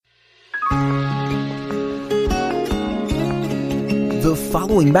The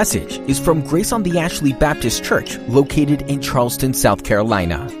following message is from Grace on the Ashley Baptist Church, located in Charleston, South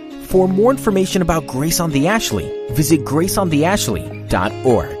Carolina. For more information about Grace on the Ashley, visit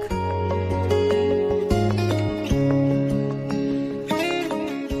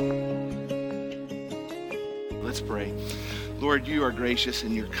graceontheashley.org. Let's pray. Lord, you are gracious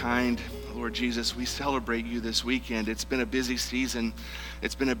and you're kind. Lord Jesus, we celebrate you this weekend. It's been a busy season.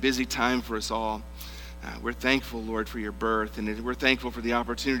 It's been a busy time for us all. We're thankful, Lord, for your birth, and we're thankful for the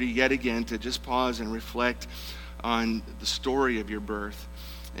opportunity yet again to just pause and reflect on the story of your birth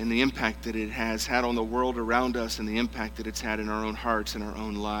and the impact that it has had on the world around us and the impact that it's had in our own hearts and our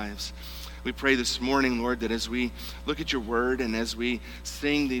own lives. We pray this morning, Lord, that as we look at your word and as we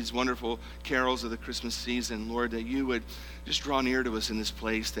sing these wonderful carols of the Christmas season, Lord, that you would just draw near to us in this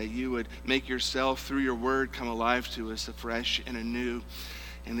place, that you would make yourself through your word come alive to us afresh and anew,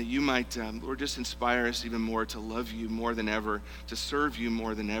 and that you might, Lord, just inspire us even more to love you more than ever, to serve you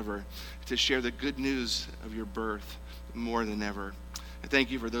more than ever, to share the good news of your birth more than ever. I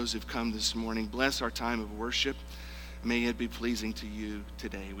thank you for those who've come this morning. Bless our time of worship. May it be pleasing to you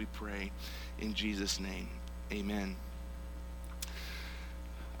today, we pray. In Jesus' name, amen.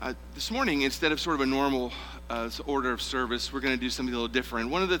 This morning, instead of sort of a normal order of service, we're going to do something a little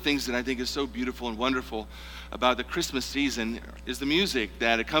different. One of the things that I think is so beautiful and wonderful about the Christmas season is the music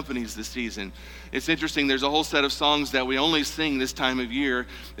that accompanies the season. It's interesting, there's a whole set of songs that we only sing this time of year.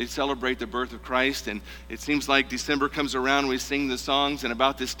 They celebrate the birth of Christ, and it seems like December comes around, we sing the songs, and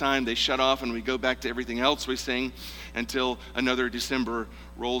about this time they shut off and we go back to everything else we sing until another December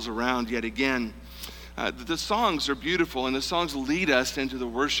rolls around yet again. The songs are beautiful, and the songs lead us into the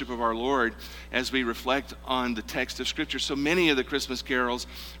worship of our Lord as we reflect on the text of Scripture. So many of the Christmas carols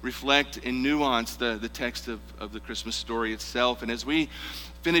reflect in nuance the text of the Christmas story itself. And as we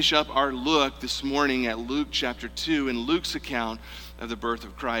finish up our look this morning at Luke chapter 2 and Luke's account of the birth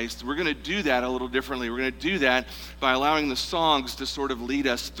of Christ, we're going to do that a little differently. We're going to do that by allowing the songs to sort of lead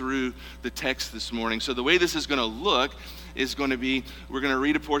us through the text this morning. So the way this is going to look is going to be, we're going to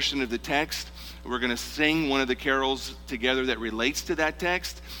read a portion of the text, we're going to sing one of the carols together that relates to that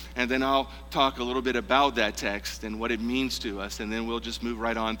text, and then I'll talk a little bit about that text and what it means to us, and then we'll just move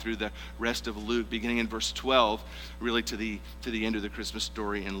right on through the rest of Luke, beginning in verse 12, really to the end of the Christmas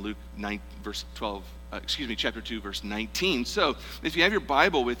story in Luke 9, verse 12. Chapter 2, verse 19. So, if you have your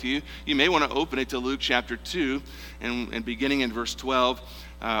Bible with you, you may want to open it to Luke chapter 2, and beginning in verse 12.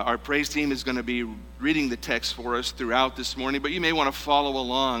 Our praise team is going to be reading the text for us throughout this morning, but you may want to follow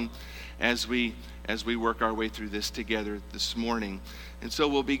along as we work our way through this together this morning. And so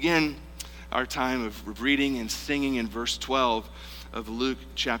we'll begin our time of reading and singing in verse 12 of Luke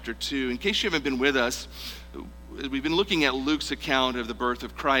chapter 2. In case you haven't been with us, we've been looking at Luke's account of the birth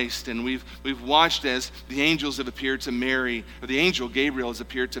of Christ, and we've watched as the angels have appeared to Mary, or the angel Gabriel has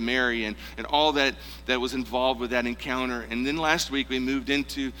appeared to Mary, and all that was involved with that encounter. And then last week we moved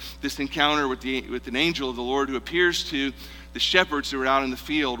into this encounter with an angel of the Lord who appears to the shepherds who are out in the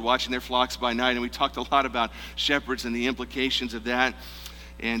field watching their flocks by night, and we talked a lot about shepherds and the implications of that.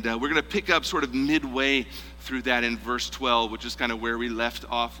 And we're going to pick up sort of midway through that in verse 12, which is kind of where we left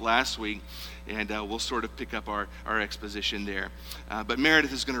off last week. And we'll sort of pick up our exposition there. But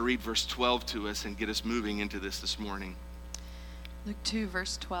Meredith is going to read verse 12 to us and get us moving into this morning. Luke 2,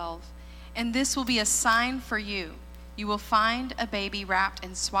 verse 12. And this will be a sign for you. You will find a baby wrapped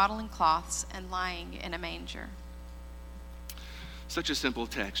in swaddling cloths and lying in a manger. Such a simple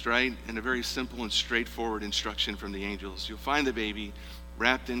text, right? And a very simple and straightforward instruction from the angels. You'll find the baby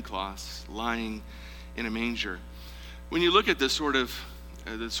wrapped in cloths, lying in a manger. When you look at the sort of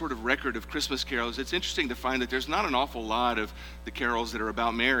record of Christmas carols, it's interesting to find that there's not an awful lot of the carols that are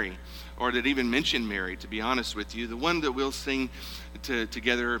about Mary, or that even mention Mary, to be honest with you. The one that we'll sing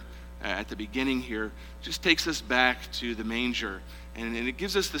together at the beginning here just takes us back to the manger. And it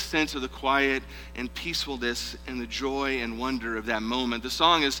gives us the sense of the quiet and peacefulness and the joy and wonder of that moment. The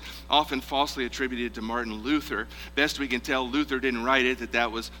song is often falsely attributed to Martin Luther. Best we can tell, Luther didn't write it, that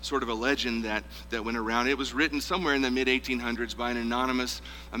was sort of a legend that went around. It was written somewhere in the mid-1800s by an anonymous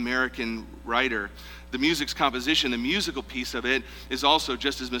American writer. The music's composition, the musical piece of it, is also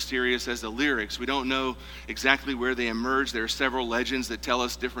just as mysterious as the lyrics. We don't know exactly where they emerged. There are several legends that tell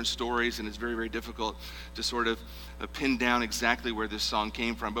us different stories, and it's very, very difficult to sort of pin down exactly where this song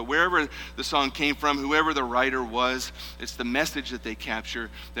came from. But wherever the song came from, whoever the writer was, it's the message that they capture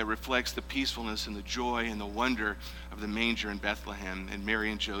that reflects the peacefulness and the joy and the wonder of the manger in Bethlehem and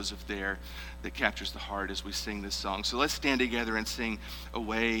Mary and Joseph there that captures the heart as we sing this song. So let's stand together and sing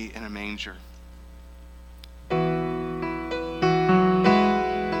Away in a Manger.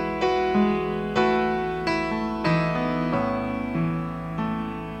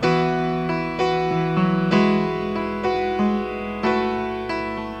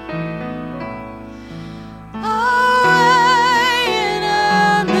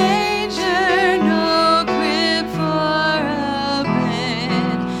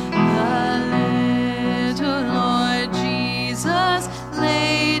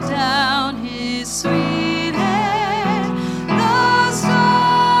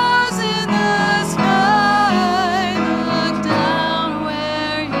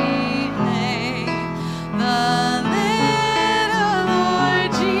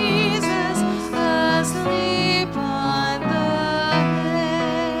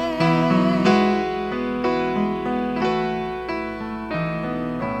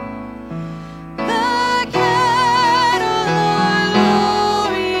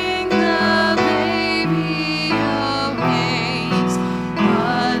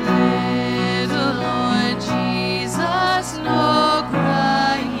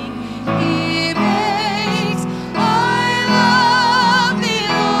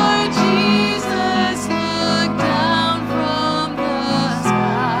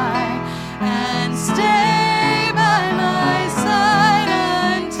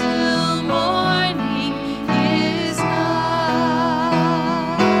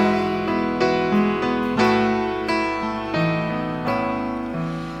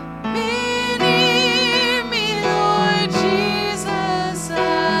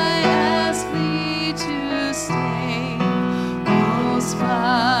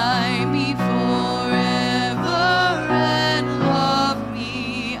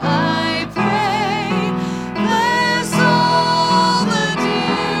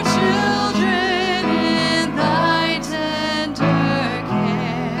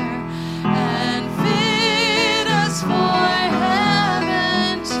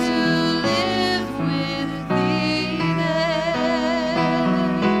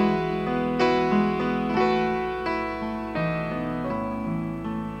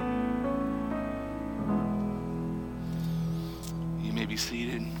 be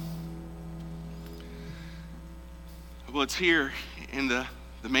seated. Well, it's here in the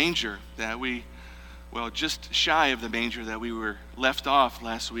manger that just shy of the manger that we were left off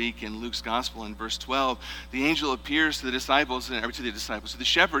last week in Luke's gospel in verse 12. The angel appears to the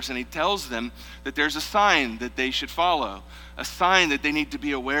shepherds, and he tells them that there's a sign that they should follow, a sign that they need to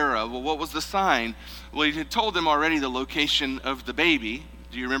be aware of. Well, what was the sign? Well, he had told them already the location of the baby.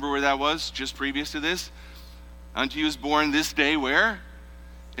 Do you remember where that was just previous to this? Unto you is born this day where?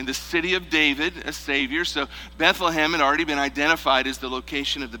 In the city of David, a Savior. So Bethlehem had already been identified as the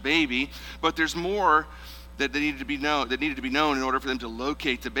location of the baby, but there's more that needed to be known in order for them to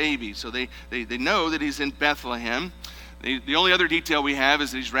locate the baby. So they know that he's in Bethlehem. The only other detail we have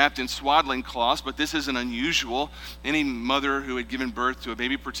is that he's wrapped in swaddling cloths, but this isn't unusual. Any mother who had given birth to a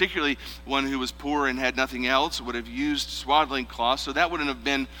baby, particularly one who was poor and had nothing else, would have used swaddling cloths, so that wouldn't have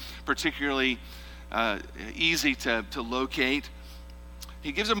been particularly easy to locate.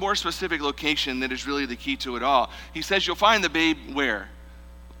 He gives a more specific location that is really the key to it all. He says you'll find the babe where?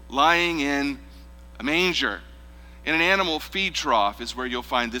 Lying in a manger. In an animal feed trough is where you'll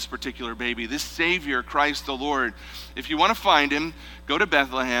find this particular baby, this Savior, Christ the Lord. If you want to find him, go to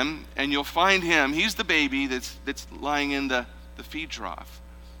Bethlehem and you'll find him. He's the baby that's lying in the feed trough.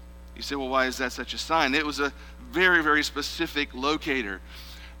 You say, well, why is that such a sign? It was a very, very specific locator.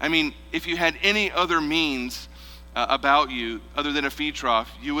 I mean, if you had any other means about you other than a feed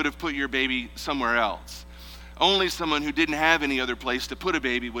trough, you would have put your baby somewhere else. Only someone who didn't have any other place to put a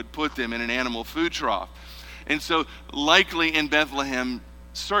baby would put them in an animal food trough. And so likely in Bethlehem,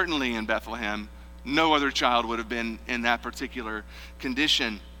 certainly in Bethlehem, no other child would have been in that particular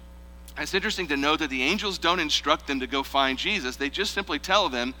condition. It's interesting to note that the angels don't instruct them to go find Jesus. They just simply tell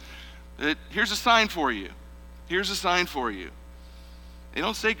them that here's a sign for you. Here's a sign for you. They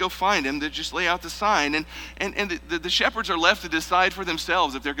don't say go find him, they just lay out the sign. And the shepherds are left to decide for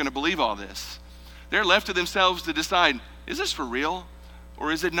themselves if they're going to believe all this. They're left to themselves to decide, is this for real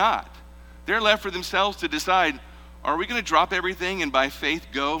or is it not? They're left for themselves to decide, are we going to drop everything and by faith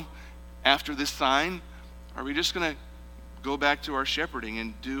go after this sign? Are we just going to go back to our shepherding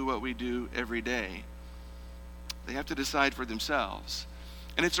and do what we do every day? They have to decide for themselves.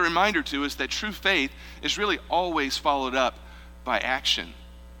 And it's a reminder to us that true faith is really always followed up by action.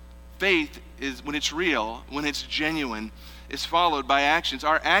 Faith is, when it's real, when it's genuine, is followed by actions.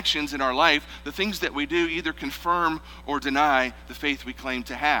 Our actions in our life, the things that we do, either confirm or deny the faith we claim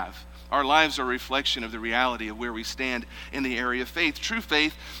to have. Our lives are a reflection of the reality of where we stand in the area of faith. True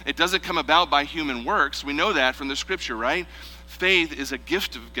faith, it doesn't come about by human works. We know that from the scripture, right? Faith is a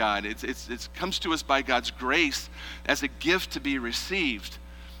gift of God. It comes to us by God's grace as a gift to be received.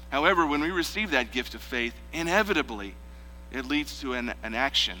 However, when we receive that gift of faith, inevitably, it leads to an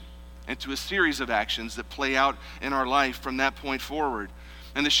action and to a series of actions that play out in our life from that point forward.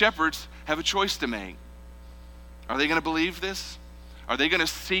 And the shepherds have a choice to make. Are they going to believe this? Are they going to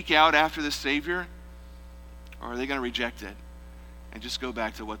seek out after the Savior? Or are they going to reject it and just go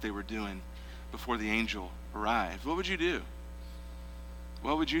back to what they were doing before the angel arrived? What would you do?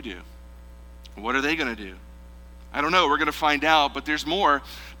 What would you do? What are they going to do? I don't know. We're going to find out, but there's more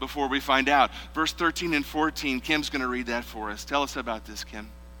before we find out. Verse 13 and 14, Kim's going to read that for us. Tell us about this, Kim.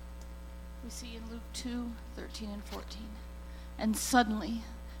 We see in Luke 2, 13 and 14. And suddenly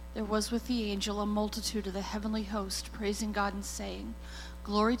there was with the angel a multitude of the heavenly host, praising God and saying,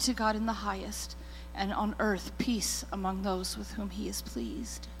 Glory to God in the highest, and on earth peace among those with whom he is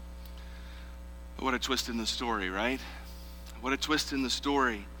pleased. What a twist in the story, right? What a twist in the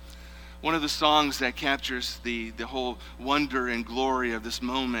story. One of the songs that captures the whole wonder and glory of this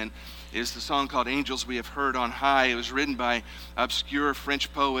moment is the song called Angels We Have Heard on High. It was written by obscure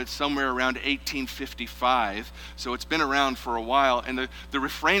French poets somewhere around 1855. So it's been around for a while. And the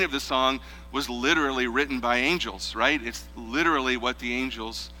refrain of the song was literally written by angels, right? It's literally what the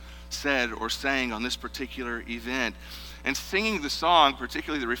angels said or sang on this particular event. And singing the song,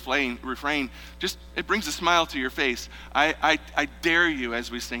 particularly the refrain, just it brings a smile to your face. I dare you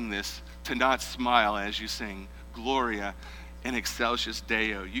as we sing this to not smile as you sing Gloria in excelsis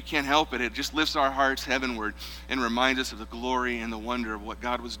Deo. You can't help it. It just lifts our hearts heavenward and reminds us of the glory and the wonder of what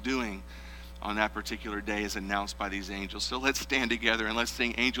God was doing on that particular day as announced by these angels. So let's stand together and let's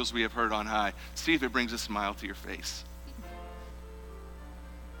sing Angels We Have Heard on High. See if it brings a smile to your face.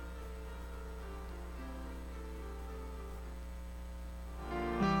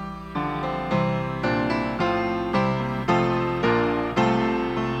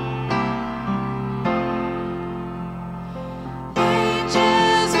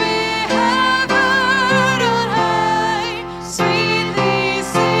 Sweetly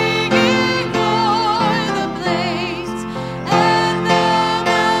singing o'er the place, and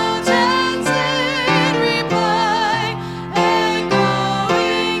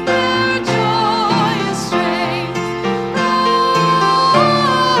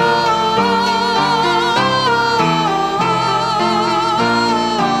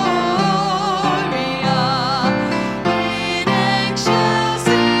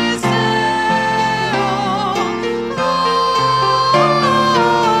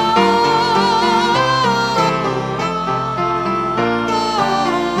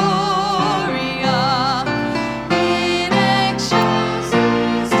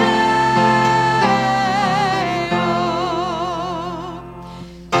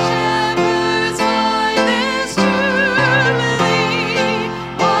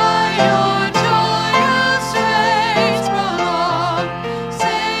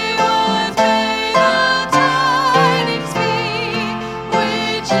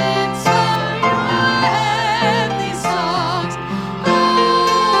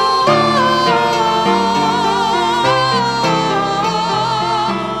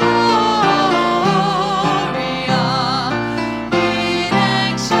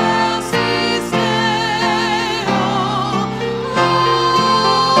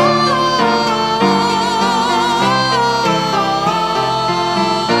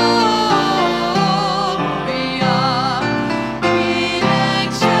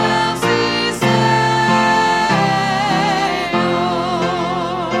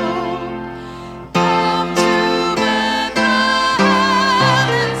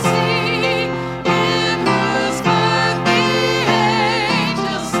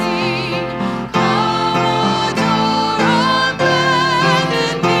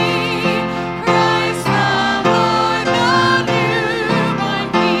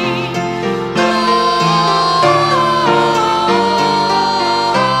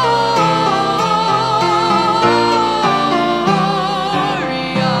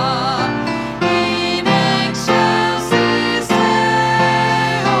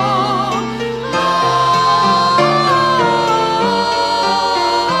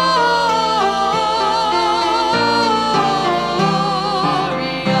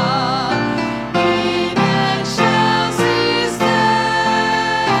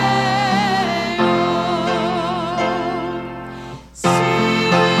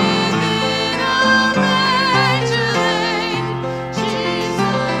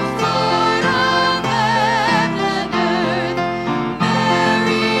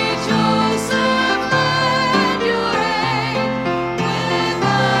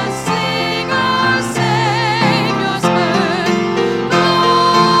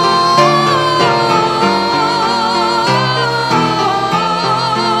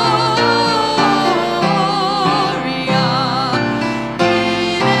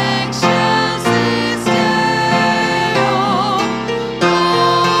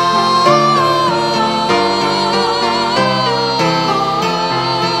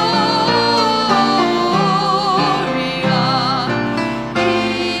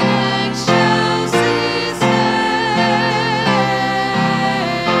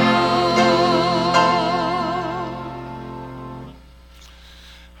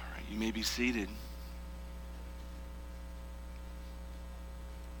seated.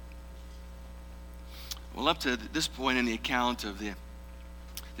 Well, up to this point in the account of the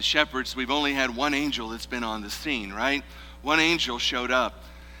shepherds, we've only had one angel that's been on the scene, right? One angel showed up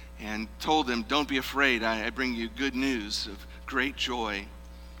and told them, don't be afraid, I bring you good news of great joy.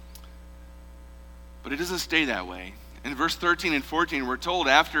 But it doesn't stay that way. In verse 13 and 14, we're told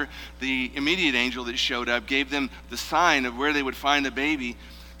after the immediate angel that showed up gave them the sign of where they would find the baby,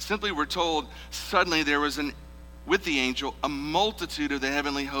 simply we're told, suddenly there was with the angel a multitude of the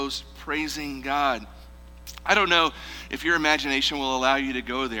heavenly host praising God. I don't know if your imagination will allow you to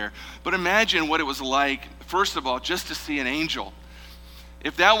go there, but imagine what it was like, first of all, just to see an angel.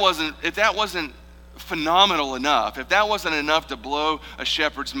 If that wasn't phenomenal enough, if that wasn't enough to blow a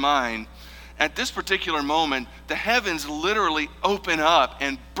shepherd's mind, at this particular moment, the heavens literally open up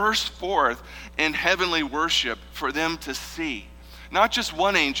and burst forth in heavenly worship for them to see. Not just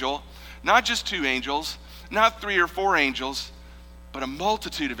one angel, not just two angels, not 3 or 4 angels, but a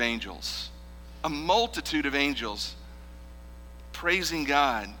multitude of angels. A multitude of angels praising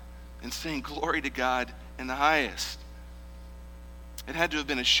God and saying glory to God in the highest. It had to have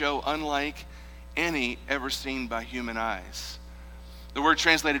been a show unlike any ever seen by human eyes. The word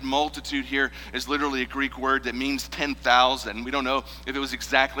translated multitude here is literally a Greek word that means 10,000. We don't know if it was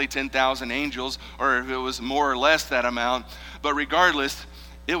exactly 10,000 angels or if it was more or less that amount, but regardless,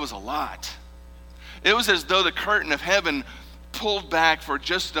 it was a lot. It was as though the curtain of heaven pulled back for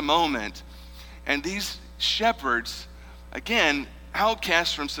just a moment, and these shepherds, again,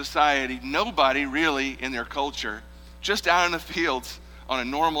 outcasts from society, nobody really in their culture, just out in the fields on a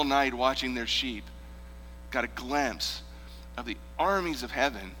normal night watching their sheep, got a glimpse of the armies of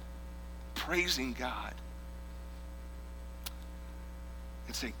heaven praising God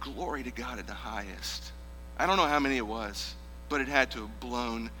and saying, glory to God in the highest. I don't know how many it was, but it had to have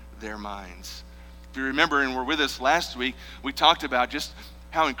blown their minds. If you remember and were with us last week, we talked about just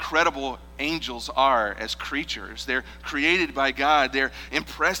how incredible angels are as creatures. They're created by God. They're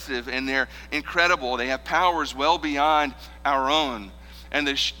impressive and they're incredible. They have powers well beyond our own. And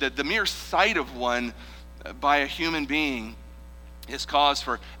the mere sight of one by a human being is cause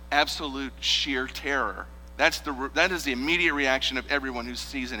for absolute sheer terror. That is the immediate reaction of everyone who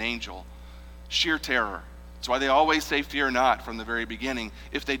sees an angel. Sheer terror. That's why they always say fear not from the very beginning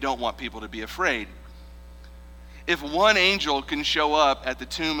if they don't want people to be afraid. If one angel can show up at the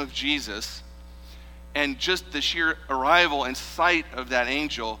tomb of Jesus and just the sheer arrival and sight of that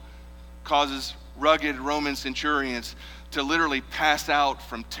angel causes rugged Roman centurions to literally pass out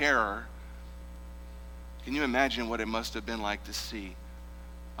from terror, can you imagine what it must have been like to see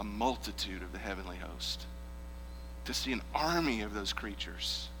a multitude of the heavenly host? To see an army of those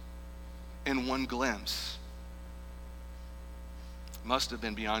creatures in one glimpse. Must have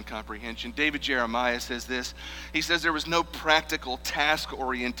been beyond comprehension. David Jeremiah says this. He says there was no practical task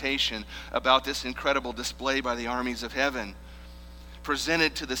orientation about this incredible display by the armies of heaven,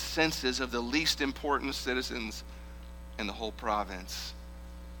 presented to the senses of the least important citizens in the whole province.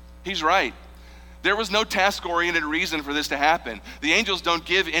 He's right. There was no task-oriented reason for this to happen. The angels don't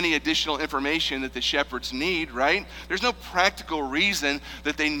give any additional information that the shepherds need, right? There's no practical reason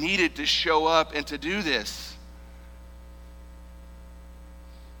that they needed to show up and to do this.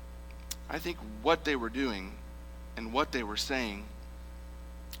 I think what they were doing and what they were saying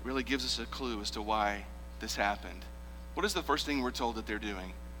really gives us a clue as to why this happened. What is the first thing we're told that they're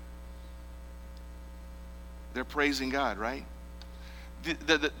doing? They're praising God, right?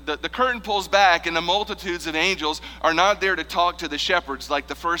 The curtain pulls back and the multitudes of angels are not there to talk to the shepherds like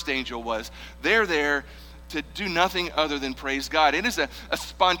the first angel was. They're there to do nothing other than praise God. It is a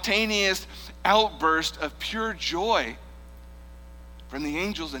spontaneous outburst of pure joy from the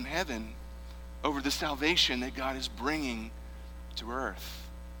angels in heaven over the salvation that God is bringing to earth.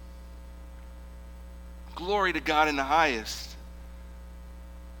 Glory to God in the highest.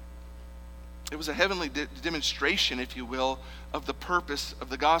 It was a heavenly demonstration, if you will, of the purpose of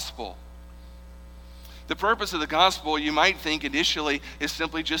the gospel. The purpose of the gospel, you might think initially, is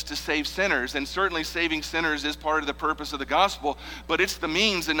simply just to save sinners. And certainly saving sinners is part of the purpose of the gospel, but it's the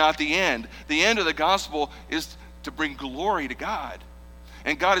means and not the end. The end of the gospel is to bring glory to God.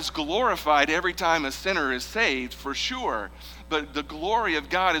 And God is glorified every time a sinner is saved, for sure. But the glory of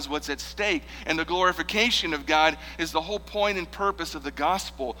God is what's at stake. And the glorification of God is the whole point and purpose of the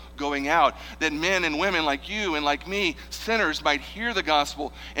gospel going out. That men and women like you and like me, sinners, might hear the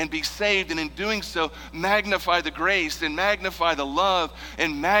gospel and be saved. And in doing so, magnify the grace and magnify the love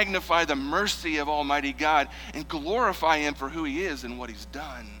and magnify the mercy of Almighty God and glorify Him for who He is and what He's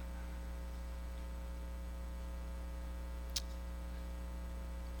done.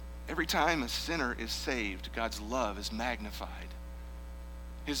 Every time a sinner is saved, God's love is magnified.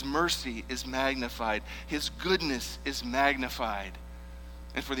 His mercy is magnified. His goodness is magnified.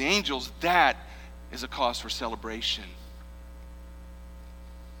 And for the angels, that is a cause for celebration.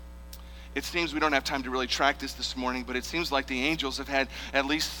 It seems we don't have time to really track this morning, but it seems like the angels have had at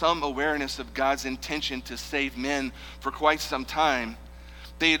least some awareness of God's intention to save men for quite some time.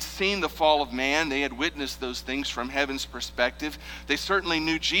 They had seen the fall of man. They had witnessed those things from heaven's perspective. They certainly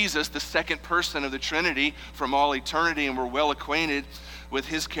knew Jesus, the second person of the Trinity, from all eternity, and were well acquainted with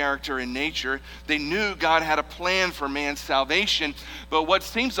his character and nature. They knew God had a plan for man's salvation, but what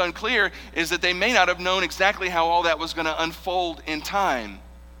seems unclear is that they may not have known exactly how all that was going to unfold in time.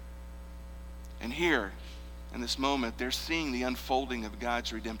 And here, in this moment, they're seeing the unfolding of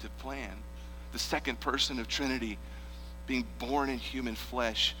God's redemptive plan. The second person of Trinity being born in human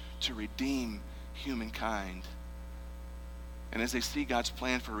flesh to redeem humankind. And as they see God's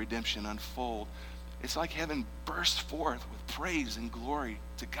plan for redemption unfold, it's like heaven bursts forth with praise and glory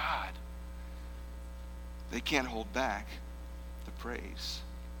to God. They can't hold back the praise.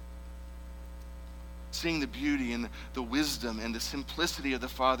 Seeing the beauty and the wisdom and the simplicity of the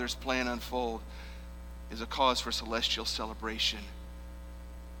Father's plan unfold is a cause for celestial celebration.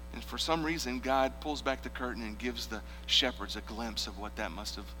 And for some reason, God pulls back the curtain and gives the shepherds a glimpse of what that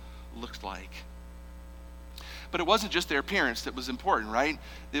must have looked like. But it wasn't just their appearance that was important, right?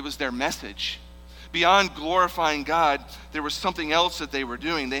 It was their message. Beyond glorifying God, there was something else that they were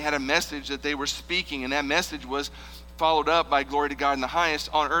doing. They had a message that they were speaking, and that message was followed up by glory to God in the highest,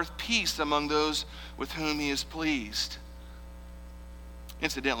 on earth peace among those with whom he is pleased.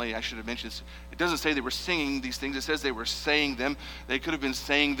 Incidentally, I should have mentioned this. It doesn't say they were singing these things. It says they were saying them. They could have been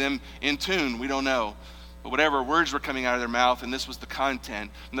saying them in tune. We don't know. But whatever, words were coming out of their mouth, and this was the content.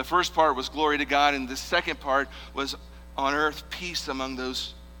 And the first part was glory to God, and the second part was on earth peace among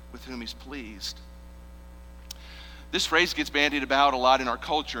those with whom he's pleased. This phrase gets bandied about a lot in our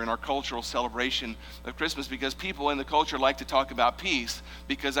culture, in our cultural celebration of Christmas, because people in the culture like to talk about peace,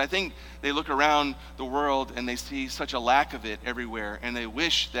 because I think they look around the world and they see such a lack of it everywhere, and they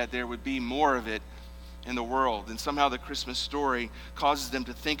wish that there would be more of it in the world. And somehow the Christmas story causes them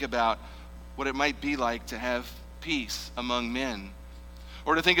to think about what it might be like to have peace among men,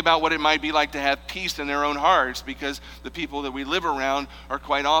 or to think about what it might be like to have peace in their own hearts, because the people that we live around are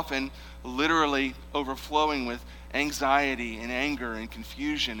quite often literally overflowing with anxiety and anger and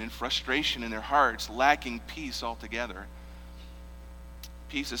confusion and frustration in their hearts, lacking peace altogether.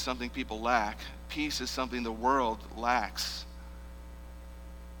 Peace is something people lack. Peace is something the world lacks.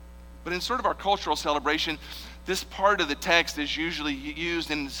 But in sort of our cultural celebration, this part of the text is usually used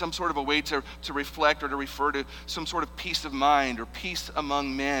in some sort of a way to reflect or to refer to some sort of peace of mind or peace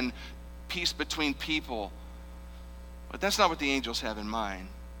among men, peace between people. But that's not what the angels have in mind.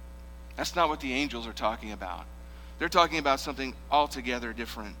 That's not what the angels are talking about. They're talking about something altogether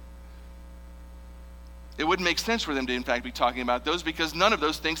different. It wouldn't make sense for them to, in fact, be talking about those, because none of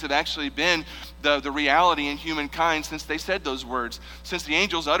those things have actually been the reality in humankind since they said those words. Since the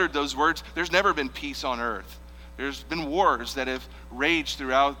angels uttered those words, there's never been peace on earth. There's been wars that have raged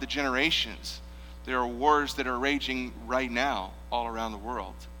throughout the generations. There are wars that are raging right now all around the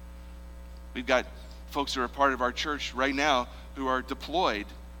world. We've got folks who are part of our church right now who are deployed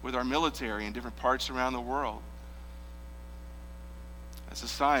with our military in different parts around the world. That's a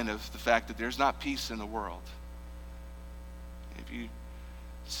sign of the fact that there's not peace in the world. If you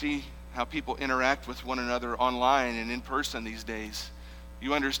see how people interact with one another online and in person these days,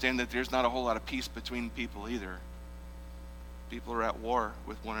 you understand that there's not a whole lot of peace between people either. People are at war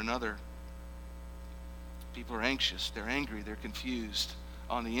with one another. People are anxious, they're angry, they're confused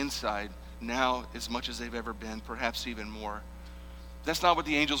on the inside now as much as they've ever been, perhaps even more. That's not what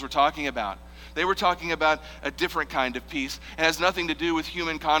the angels were talking about. They were talking about a different kind of peace. It has nothing to do with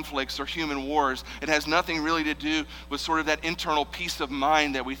human conflicts or human wars. It has nothing really to do with sort of that internal peace of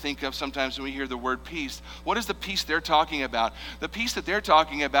mind that we think of sometimes when we hear the word peace. What is the peace they're talking about? The peace that they're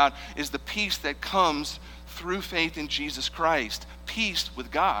talking about is the peace that comes through faith in Jesus Christ. Peace with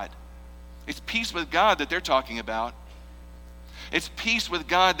God. It's peace with God that they're talking about. It's peace with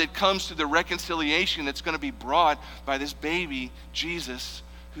God that comes through the reconciliation that's going to be brought by this baby, Jesus,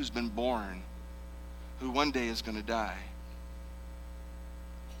 who's been born, who one day is going to die.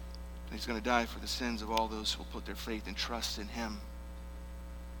 He's going to die for the sins of all those who will put their faith and trust in him.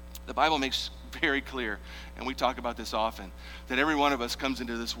 The Bible makes very clear, and we talk about this often, that every one of us comes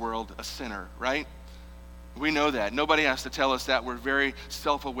into this world a sinner, right? We know that. Nobody has to tell us that. We're very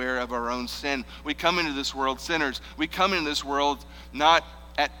self-aware of our own sin. We come into this world sinners. We come into this world not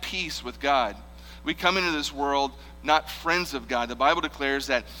at peace with God. We come into this world not friends of God. The Bible declares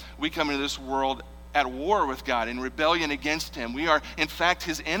that we come into this world at war with God, in rebellion against him. We are, in fact,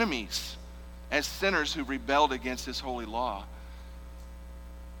 his enemies as sinners who rebelled against his holy law.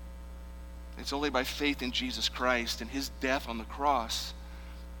 It's only by faith in Jesus Christ and his death on the cross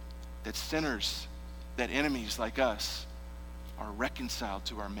that sinners, that enemies like us, are reconciled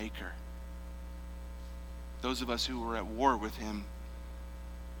to our Maker. Those of us who were at war with him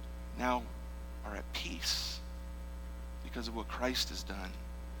now are at peace because of what Christ has done.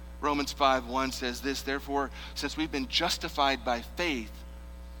 Romans 5:1 says this, therefore, since we've been justified by faith,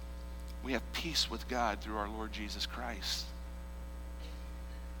 we have peace with God through our Lord Jesus Christ.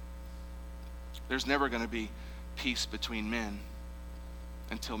 There's never going to be peace between men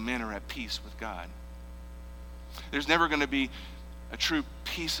until men are at peace with God. There's never going to be a true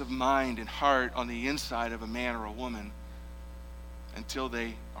peace of mind and heart on the inside of a man or a woman until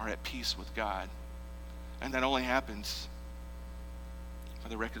they are at peace with God. And that only happens by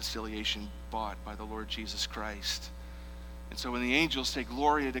the reconciliation bought by the Lord Jesus Christ. And so when the angels say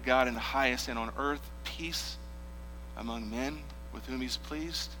glory to God in the highest, and on earth peace among men with whom he's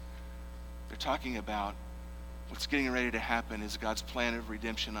pleased, they're talking about what's getting ready to happen as God's plan of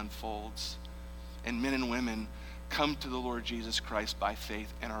redemption unfolds. And men and women come to the Lord Jesus Christ by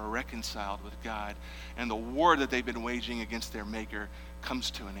faith and are reconciled with God. And the war that they've been waging against their Maker comes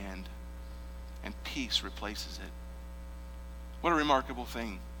to an end. And peace replaces it. What a remarkable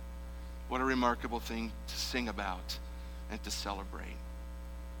thing. What a remarkable thing to sing about and to celebrate.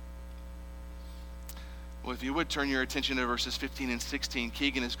 Well, if you would turn your attention to verses 15 and 16,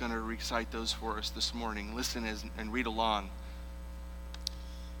 Keegan is going to recite those for us this morning. Listen and read along.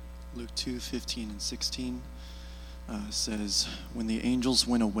 Luke 2:15 and 16 says, when the angels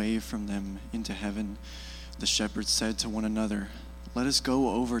went away from them into heaven, the shepherds said to one another, let us go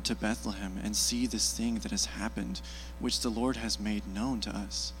over to Bethlehem and see this thing that has happened, which the Lord has made known to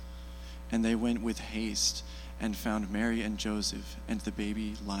us. And they went with haste and found Mary and Joseph and the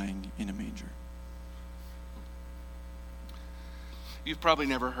baby lying in a manger. You've probably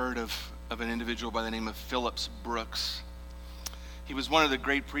never heard of an individual by the name of Phillips Brooks. He was one of the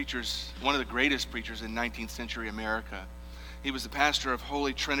great preachers, one of the greatest preachers in 19th century America. He was the pastor of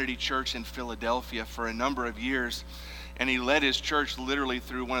Holy Trinity Church in Philadelphia for a number of years, and he led his church literally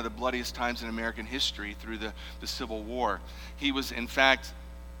through one of the bloodiest times in American history, through the Civil War. He was, in fact,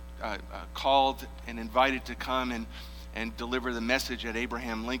 called and invited to come and deliver the message at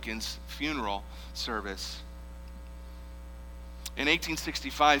Abraham Lincoln's funeral service. In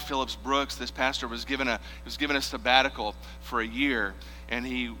 1865, Phillips Brooks, this pastor, was given a sabbatical for a year, and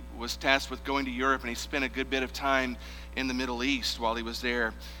he was tasked with going to Europe, and he spent a good bit of time in the Middle East while he was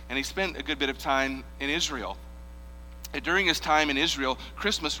there, and he spent a good bit of time in Israel. And during his time in Israel,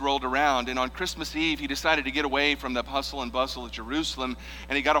 Christmas rolled around, and on Christmas Eve, he decided to get away from the hustle and bustle of Jerusalem,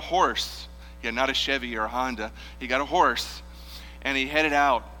 and he got a horse. Yeah, not a Chevy or a Honda. He got a horse, and he headed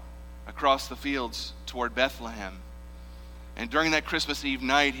out across the fields toward Bethlehem. And during that Christmas Eve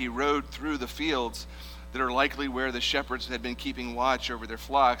night, he rode through the fields that are likely where the shepherds had been keeping watch over their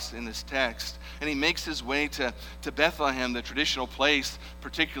flocks in this text. And he makes his way to Bethlehem, the traditional place,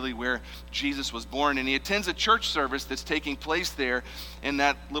 particularly where Jesus was born. And he attends a church service that's taking place there in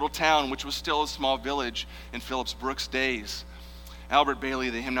that little town, which was still a small village in Phillips Brooks' days. Albert Bailey,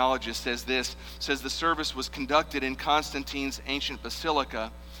 the hymnologist, says the service was conducted in Constantine's ancient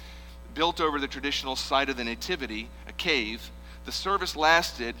basilica, built over the traditional site of the Nativity, a cave. The service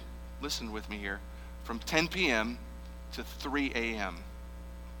lasted, listen with me here, from 10 p.m. to 3 a.m.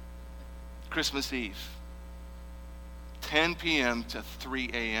 Christmas Eve. 10 p.m. to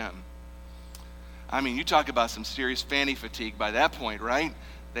 3 a.m. I mean, you talk about some serious fanny fatigue by that point, right?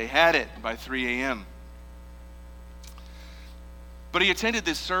 They had it by 3 a.m. But he attended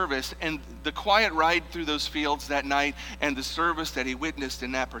this service, and the quiet ride through those fields that night and the service that he witnessed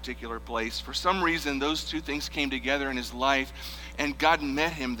in that particular place, for some reason, those two things came together in his life, and God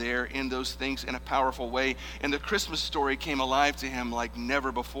met him there in those things in a powerful way. And the Christmas story came alive to him like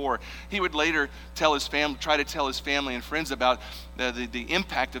never before. He would later try to tell his family and friends about the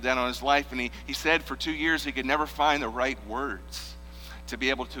impact of that on his life, and he said for 2 years he could never find the right words to be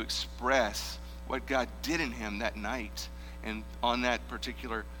able to express what God did in him that night. And on that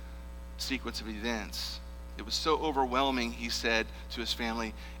particular sequence of events, it was so overwhelming, he said to his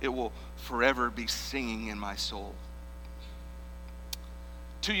family, it will forever be singing in my soul.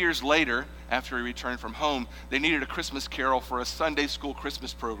 2 years later, after he returned from home, they needed a Christmas carol for a Sunday school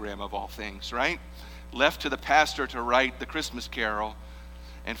Christmas program of all things, right? Left to the pastor to write the Christmas carol.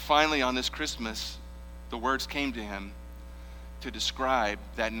 And finally on this Christmas, the words came to him to describe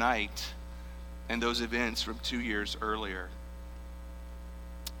that night and those events from 2 years earlier.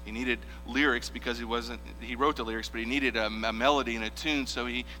 He needed lyrics because he wrote the lyrics, but he needed a melody and a tune, so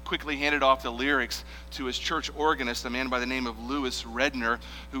he quickly handed off the lyrics to his church organist, a man by the name of Louis Redner,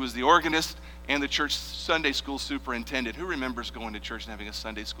 who was the organist and the church Sunday school superintendent. Who remembers going to church and having a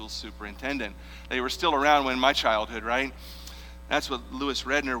Sunday school superintendent? They were still around in my childhood, right? That's what Louis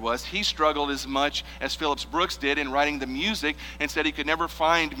Redner was. He struggled as much as Phillips Brooks did in writing the music and said he could never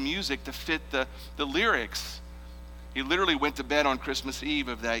find music to fit the lyrics. He literally went to bed on Christmas Eve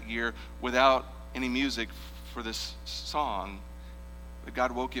of that year without any music for this song. But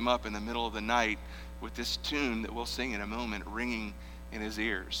God woke him up in the middle of the night with this tune that we'll sing in a moment ringing in his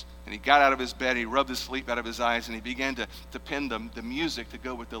ears. And he got out of his bed, he rubbed the sleep out of his eyes, and he began to pen the music to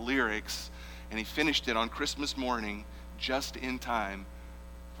go with the lyrics. And he finished it on Christmas morning just in time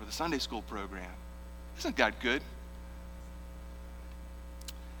for the Sunday school program. Isn't God good?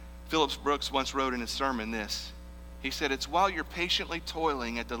 Phillips Brooks once wrote in his sermon this. He said, "It's while you're patiently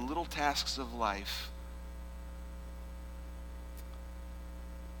toiling at the little tasks of life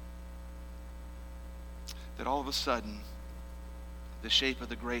that all of a sudden the shape of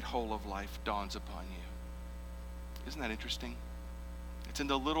the great whole of life dawns upon you." Isn't that interesting? It's in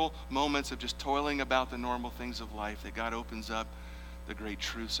the little moments of just toiling about the normal things of life that God opens up the great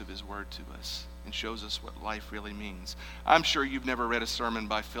truths of his word to us and shows us what life really means. I'm sure you've never read a sermon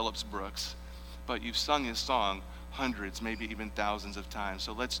by Phillips Brooks, but you've sung his song hundreds, maybe even thousands of times.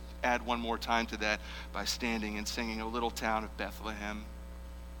 So let's add one more time to that by standing and singing "O Little Town of Bethlehem."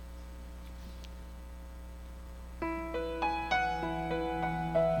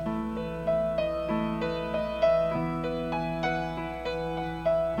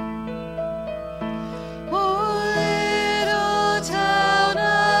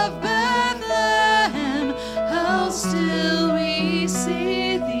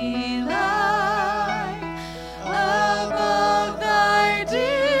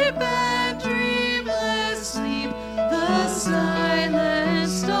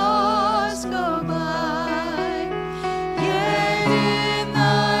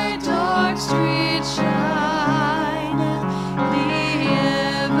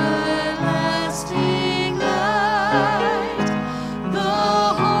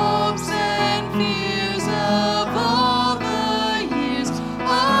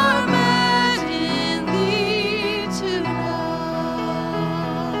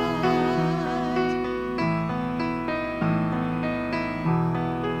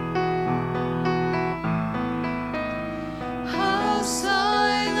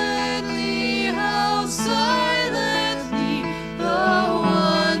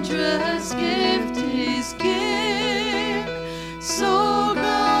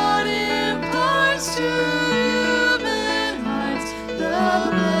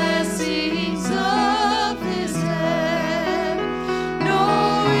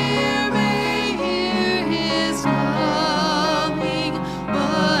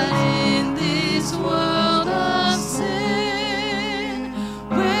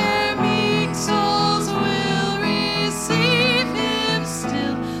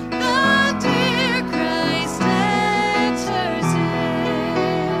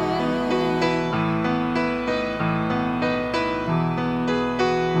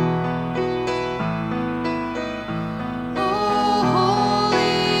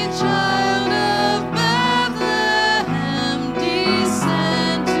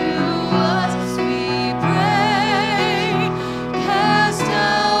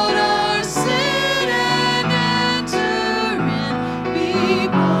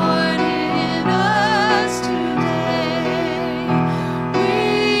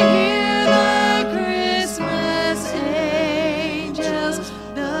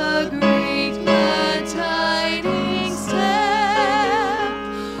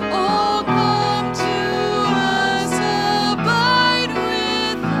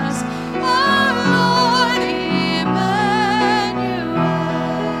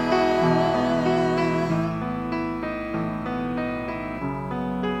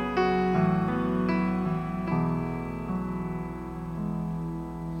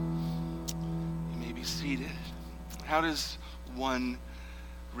 How does one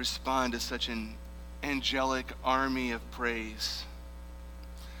respond to such an angelic army of praise?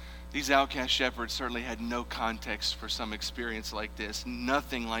 These outcast shepherds certainly had no context for some experience like this.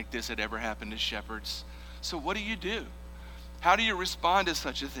 Nothing like this had ever happened to shepherds. So what do? How do you respond to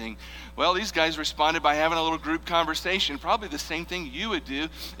such a thing? Well, these guys responded by having a little group conversation, probably the same thing you would do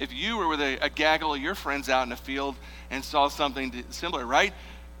if you were with a gaggle of your friends out in the field and saw something similar, right?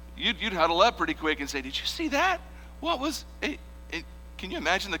 You'd huddle up pretty quick and say, "Did you see that? What was it? Can you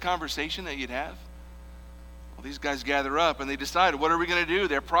imagine the conversation that you'd have? Well, these guys gather up and they decide, what are we going to do?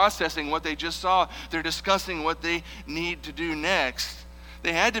 They're processing what they just saw. They're discussing what they need to do next.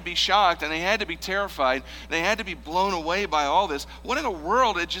 They had to be shocked and they had to be terrified. They had to be blown away by all this. What in the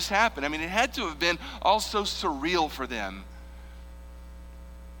world had just happened? I mean, it had to have been all so surreal for them.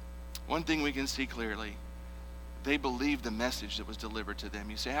 One thing we can see clearly, they believed the message that was delivered to them.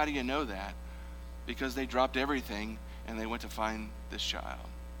 You say, how do you know that? Because they dropped everything and they went to find this child.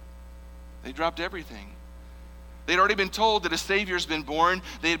 They dropped everything. They'd already been told that a Savior's been born.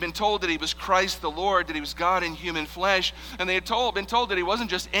 They had been told that he was Christ the Lord, that he was God in human flesh. And they had been told that he wasn't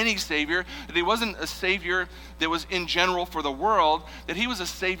just any Savior, that he wasn't a Savior that was in general for the world, that he was a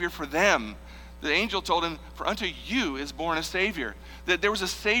Savior for them. The angel told him, for unto you is born a Savior. That there was a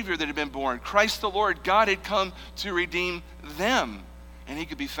Savior that had been born. Christ the Lord, God had come to redeem them. And he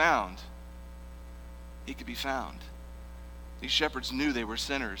could be found. He could be found. These shepherds knew they were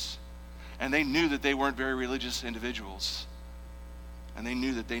sinners. And they knew that they weren't very religious individuals. And they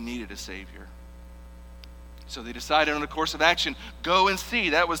knew that they needed a Savior. So they decided on a course of action, go and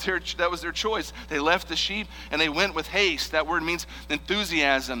see. That was their choice. They left the sheep and they went with haste. That word means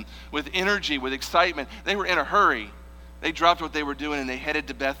enthusiasm, with energy, with excitement. They were in a hurry. They dropped what they were doing and they headed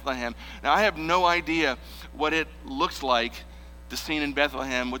to Bethlehem. Now, I have no idea what it looked like, the scene in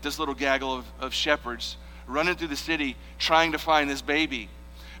Bethlehem with this little gaggle of shepherds running through the city trying to find this baby.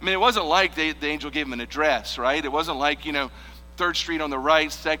 I mean, it wasn't like the angel gave him an address, right? It wasn't like, 3rd Street on the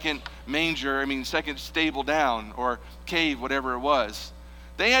right, second stable down, or cave, whatever it was.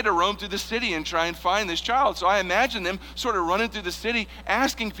 They had to roam through the city and try and find this child. So I imagine them sort of running through the city,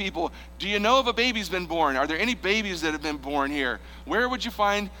 asking people, do you know if a baby's been born? Are there any babies that have been born here? Where would you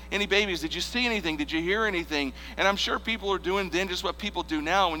find any babies? Did you see anything? Did you hear anything? And I'm sure people are doing then just what people do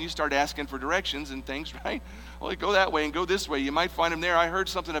now when you start asking for directions and things, right? Well, go that way and go this way. You might find them there. I heard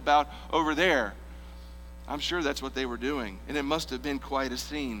something about over there. I'm sure that's what they were doing. And it must have been quite a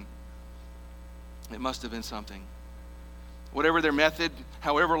scene. It must have been something. Whatever their method,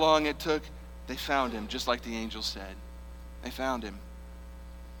 however long it took, they found him, just like the angel said. They found him.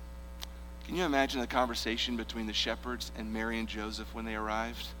 Can you imagine the conversation between the shepherds and Mary and Joseph when they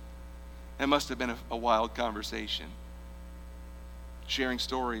arrived? It must have been a wild conversation. Sharing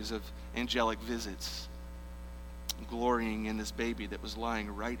stories of angelic visits, glorying in this baby that was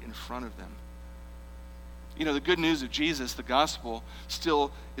lying right in front of them. The good news of Jesus, the gospel,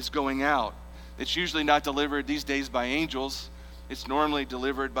 still is going out. It's usually not delivered these days by angels. It's normally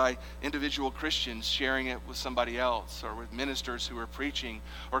delivered by individual Christians sharing it with somebody else, or with ministers who are preaching,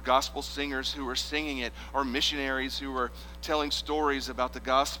 or gospel singers who are singing it, or missionaries who are telling stories about the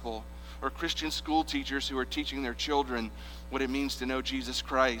gospel, or Christian school teachers who are teaching their children what it means to know Jesus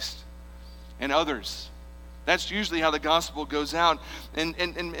Christ, and others. That's usually how the gospel goes out.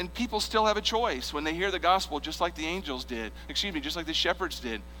 And people still have a choice when they hear the gospel, just like the angels did. Just like the shepherds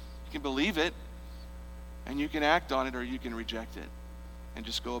did. You can believe it, and you can act on it, or you can reject it and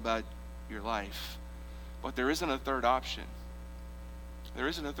just go about your life. But there isn't a third option. There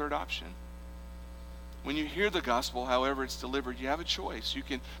isn't a third option. When you hear the gospel, however it's delivered, you have a choice. You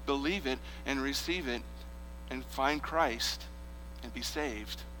can believe it and receive it and find Christ and be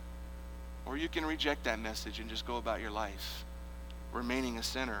saved. Or you can reject that message and just go about your life, remaining a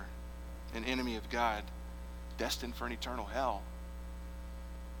sinner, an enemy of God, destined for an eternal hell.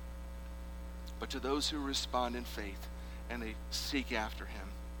 But to those who respond in faith and they seek after him,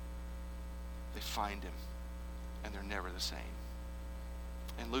 they find him, and they're never the same.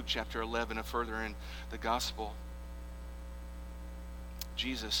 In Luke chapter 11, further in the gospel,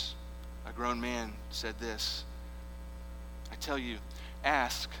 Jesus, a grown man, said this, I tell you,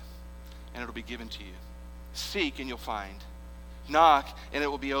 ask, and it'll be given to you. Seek, and you'll find. Knock, and it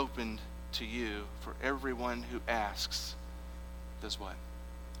will be opened to you. For everyone who asks does what?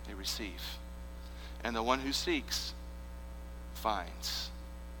 They receive. And the one who seeks finds.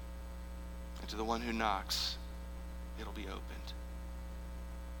 And to the one who knocks, it'll be opened.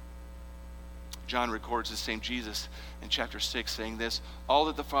 John records the same Jesus in chapter 6 saying this, all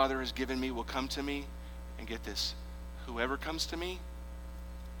that the Father has given me will come to me. And get this, whoever comes to me,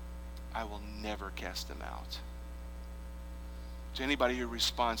 I will never cast them out. To anybody who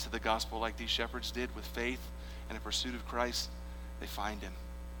responds to the gospel like these shepherds did with faith and a pursuit of Christ, they find him.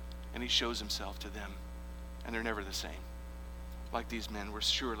 And he shows himself to them. And they're never the same. Like these men were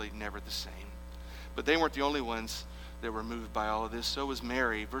surely never the same. But they weren't the only ones that were moved by all of this. So was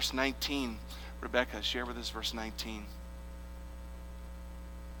Mary. Verse 19. Rebecca, share with us verse 19.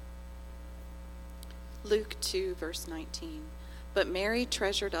 Luke 2, verse 19. But Mary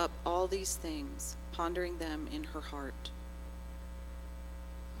treasured up all these things, pondering them in her heart.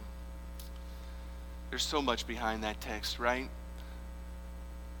 There's so much behind that text, right?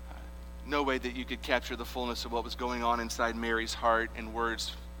 No way that you could capture the fullness of what was going on inside Mary's heart in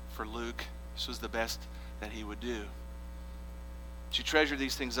words for Luke. This was the best that he would do. She treasured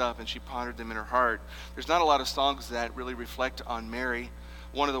these things up and she pondered them in her heart. There's not a lot of songs that really reflect on Mary.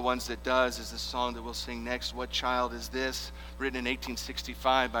 One of the ones that does is the song that we'll sing next, What Child Is This?, written in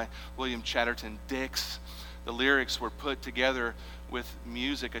 1865 by William Chatterton Dix. The lyrics were put together with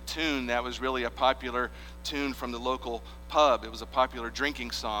music, a tune that was really a popular tune from the local pub. It was a popular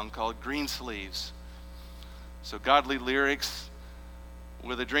drinking song called Greensleeves. So godly lyrics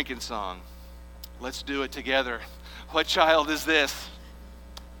with a drinking song. Let's do it together. What child is this?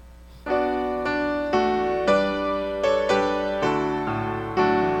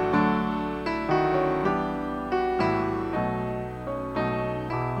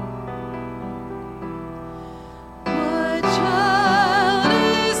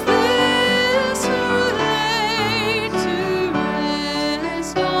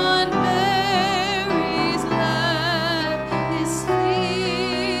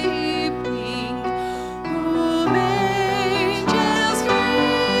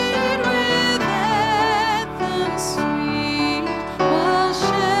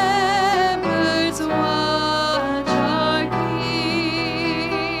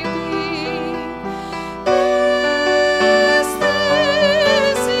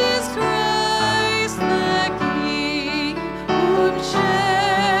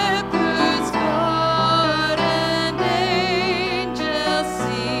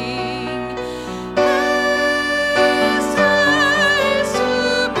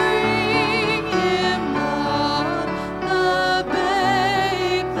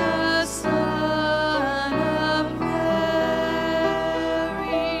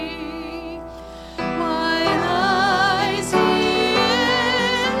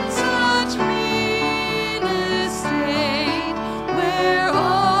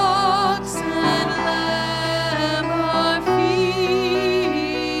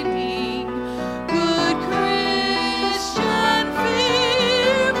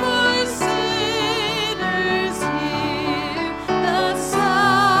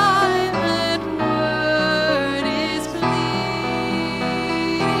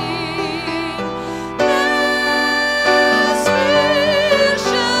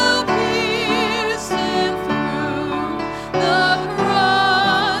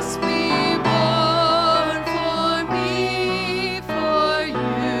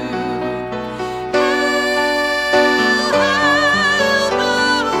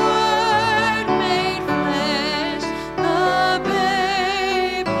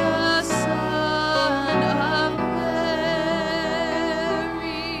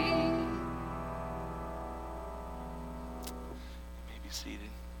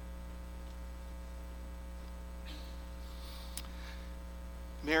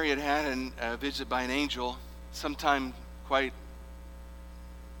 Mary had had a visit by an angel sometime quite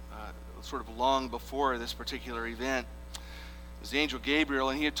sort of long before this particular event. It was the angel Gabriel,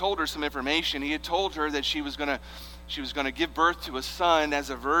 and he had told her some information. He had told her that she was going to give birth to a son as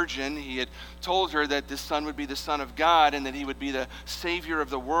a virgin. He had told her that this son would be the Son of God, and that he would be the Savior of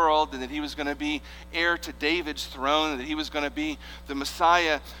the world, and that he was going to be heir to David's throne, and that he was going to be the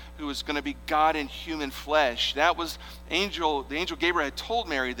Messiah who was going to be God in human flesh. That was the angel Gabriel had told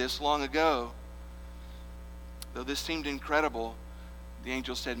Mary this long ago. Though this seemed incredible, the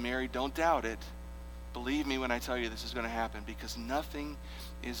angel said, Mary, don't doubt it. Believe me when I tell you this is going to happen, because nothing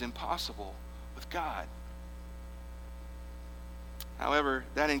is impossible with God. However,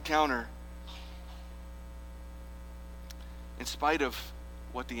 that encounter, in spite of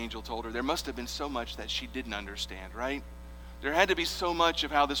what the angel told her, there must have been so much that she didn't understand, right? There had to be so much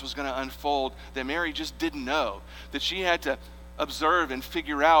of how this was going to unfold that Mary just didn't know, that she had to observe and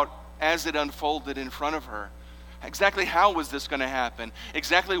figure out as it unfolded in front of her. Exactly how was this going to happen?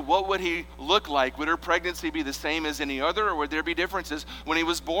 Exactly what would he look like? Would her pregnancy be the same as any other, or would there be differences when he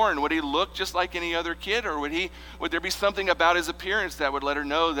was born? Would he look just like any other kid, or would there be something about his appearance that would let her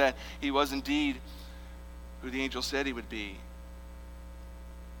know that he was indeed who the angel said he would be?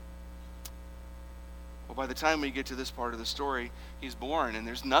 Well, by the time we get to this part of the story, he's born, and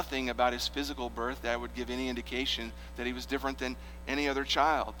there's nothing about his physical birth that would give any indication that he was different than any other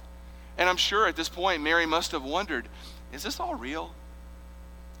child. And I'm sure at this point, Mary must have wondered, is this all real?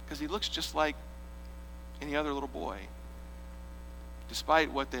 Because he looks just like any other little boy.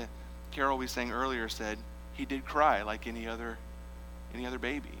 Despite what the carol we sang earlier said, he did cry like any other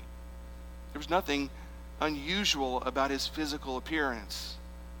baby. There was nothing unusual about his physical appearance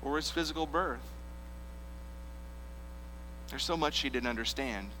or his physical birth. There's so much she didn't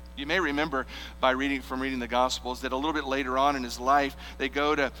understand. You may remember from reading the Gospels that a little bit later on in his life, they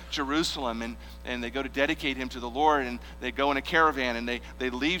go to Jerusalem and they go to dedicate him to the Lord, and they go in a caravan and they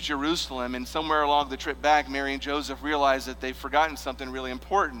leave Jerusalem, and somewhere along the trip back, Mary and Joseph realize that they've forgotten something really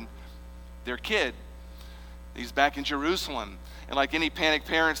important, their kid. He's back in Jerusalem. And like any panicked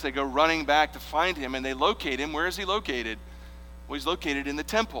parents, they go running back to find him, and they locate him. Where is he located? Well, he's located in the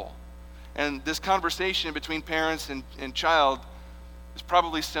temple. And this conversation between parents and child is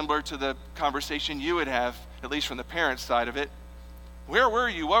probably similar to the conversation you would have, at least from the parents' side of it. Where were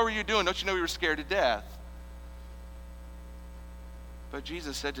you? What were you doing? Don't you know you were scared to death? But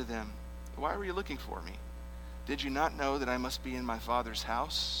Jesus said to them, why were you looking for me? Did you not know that I must be in my Father's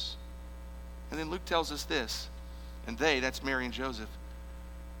house? And then Luke tells us this, and they, that's Mary and Joseph,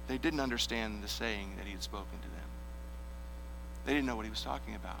 they didn't understand the saying that he had spoken to them. They didn't know what he was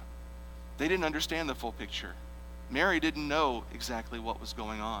talking about. They didn't understand the full picture. Mary didn't know exactly what was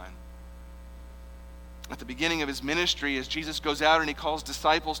going on. At the beginning of his ministry, as Jesus goes out and he calls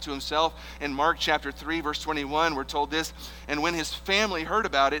disciples to himself, in Mark chapter 3, verse 21, we're told this, and when his family heard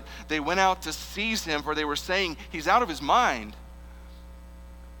about it, they went out to seize him, for they were saying, he's out of his mind.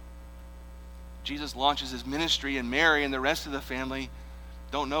 Jesus launches his ministry, and Mary and the rest of the family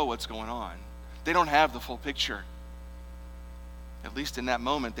don't know what's going on. They don't have the full picture. At least in that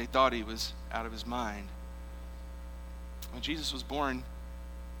moment, they thought he was out of his mind. When Jesus was born,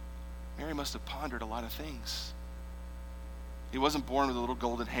 Mary must have pondered a lot of things. He wasn't born with a little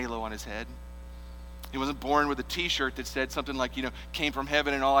golden halo on his head. He wasn't born with a t-shirt that said something like, came from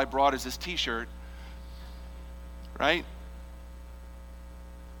heaven and all I brought is this t-shirt. Right?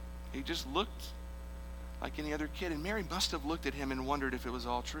 He just looked like any other kid. And Mary must have looked at him and wondered if it was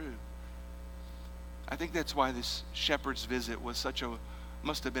all true. I think that's why this shepherd's visit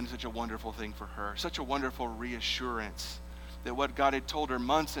must have been such a wonderful thing for her. Such a wonderful reassurance that what God had told her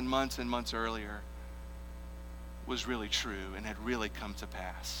months and months and months earlier was really true and had really come to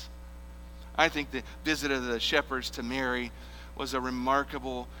pass. I think the visit of the shepherds to Mary was a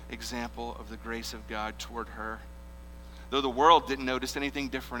remarkable example of the grace of God toward her. Though the world didn't notice anything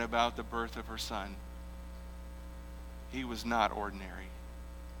different about the birth of her son, he was not ordinary.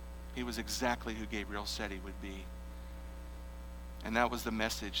 He was exactly who Gabriel said he would be. And that was the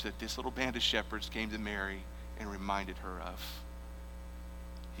message that this little band of shepherds came to Mary and reminded her of.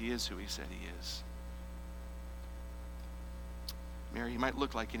 He is who he said he is. Mary, he might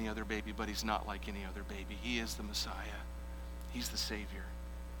look like any other baby, but he's not like any other baby. He is the Messiah. He's the Savior.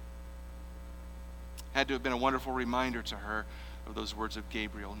 Had to have been a wonderful reminder to her of those words of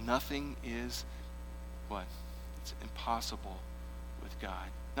Gabriel. Nothing is what? It's impossible with God.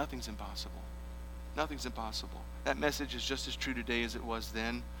 Nothing's impossible. Nothing's impossible. That message is just as true today as it was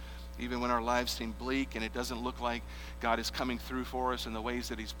then. Even when our lives seem bleak and it doesn't look like God is coming through for us in the ways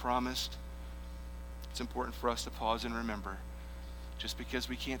that he's promised, it's important for us to pause and remember. Just because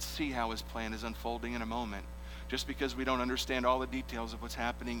we can't see how his plan is unfolding in a moment, just because we don't understand all the details of what's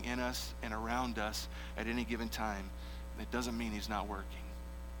happening in us and around us at any given time, it doesn't mean he's not working.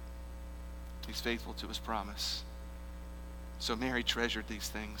 He's faithful to his promise. So Mary treasured these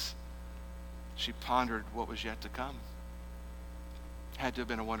things. She pondered what was yet to come. Had to have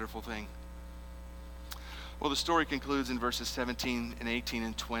been a wonderful thing. Well, the story concludes in verses 17 and 18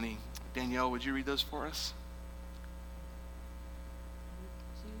 and 20. Danielle, would you read those for us?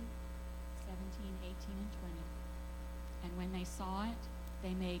 17, 18, and 20. And when they saw it,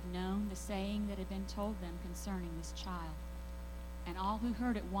 they made known the saying that had been told them concerning this child. And all who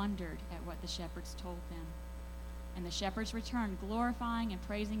heard it wondered at what the shepherds told them. And the shepherds returned, glorifying and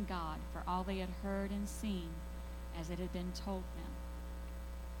praising God for all they had heard and seen as it had been told them.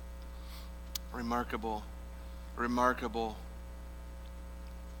 Remarkable, remarkable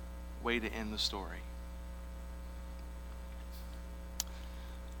way to end the story.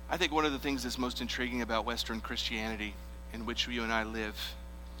 I think one of the things that's most intriguing about Western Christianity, in which you and I live,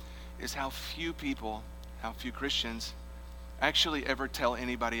 is how few people, how few Christians, actually ever tell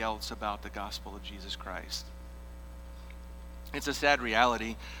anybody else about the gospel of Jesus Christ. It's a sad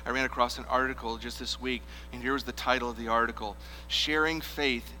reality. I ran across an article just this week, and here was the title of the article: Sharing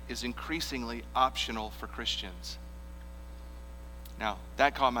Faith is Increasingly Optional for Christians. Now,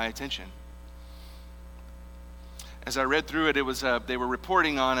 that caught my attention. As I read through it, they were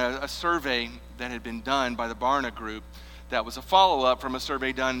reporting on a survey that had been done by the Barna Group that was a follow-up from a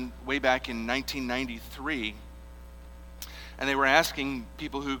survey done way back in 1993. And they were asking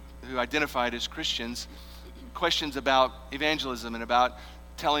people who identified as Christians questions about evangelism and about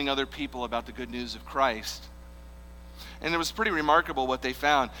telling other people about the good news of Christ. And it was pretty remarkable what they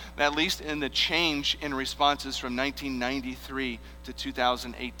found, at least in the change in responses from 1993 to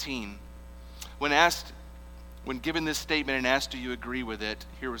 2018. When given this statement and asked, do you agree with it?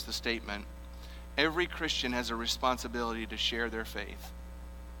 Here was the statement: every Christian has a responsibility to share their faith.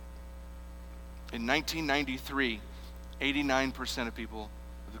 In 1993, 89% of people,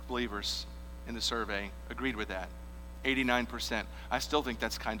 the believers in the survey, agreed with that. 89%. I still think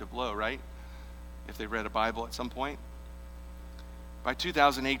that's kind of low, right? If they read a Bible at some point. By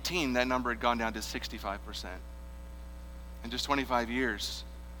 2018, that number had gone down to 65%. In just 25 years,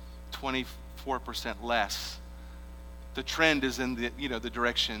 24% less. The trend is in the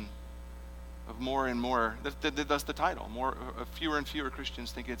direction of more and more. That's the title. Fewer and fewer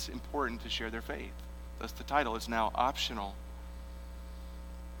Christians think it's important to share their faith. That's the title. It's now optional.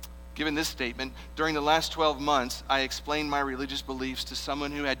 Given this statement, during the last 12 months, I explained my religious beliefs to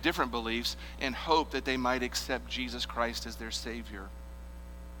someone who had different beliefs in hope that they might accept Jesus Christ as their Savior.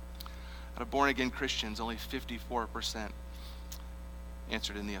 Out of born-again Christians, only 54%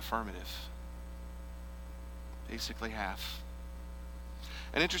 answered in the affirmative. Basically half.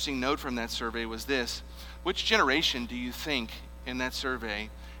 An interesting note from that survey was this: which generation do you think in that survey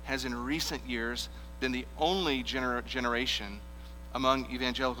has in recent years been the only generation among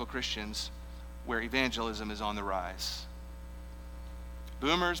evangelical Christians where evangelism is on the rise?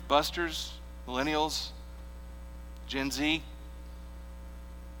 Boomers, busters, millennials, Gen Z? It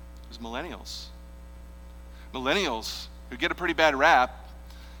was millennials. Millennials who get a pretty bad rap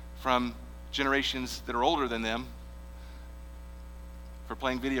from generations that are older than them for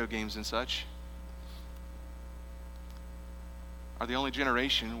playing video games and such, are the only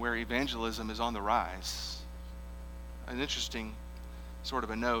generation where evangelism is on the rise. An interesting sort of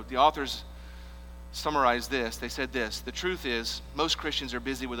a note. The authors summarized this. They said this: the truth is, most Christians are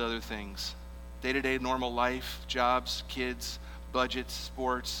busy with other things. Day-to-day normal life, jobs, kids, budgets,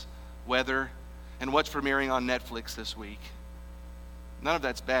 sports, weather, and what's premiering on Netflix this week. None of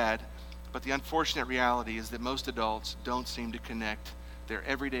that's bad, but the unfortunate reality is that most adults don't seem to connect their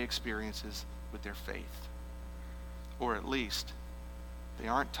everyday experiences with their faith. Or at least, they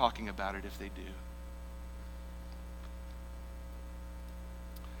aren't talking about it if they do.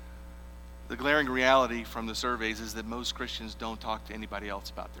 The glaring reality from the surveys is that most Christians don't talk to anybody else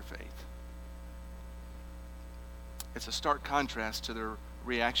about their faith. It's a stark contrast to their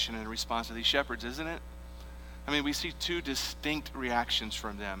reaction and response to these shepherds, isn't it? I mean, we see two distinct reactions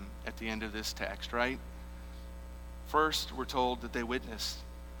from them at the end of this text, right? First, we're told that they witnessed.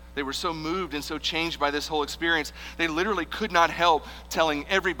 They were so moved and so changed by this whole experience, they literally could not help telling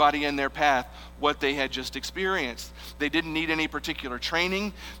everybody in their path what they had just experienced. They didn't need any particular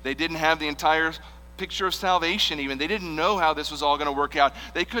training. They didn't have the entire picture of salvation even. They didn't know how this was all going to work out.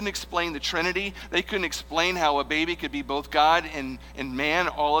 They couldn't explain the Trinity. They couldn't explain how a baby could be both God and man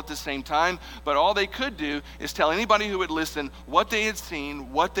all at the same time. But all they could do is tell anybody who would listen what they had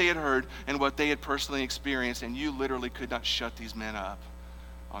seen, what they had heard, and what they had personally experienced. And you literally could not shut these men up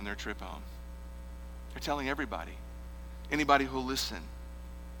on their trip home. They're telling everybody, anybody who'll listen,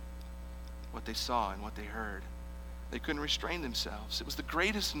 what they saw and what they heard. They couldn't restrain themselves. It was the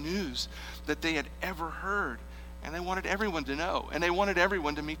greatest news that they had ever heard, and they wanted everyone to know, and they wanted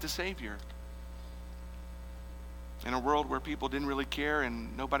everyone to meet the Savior. In a world where people didn't really care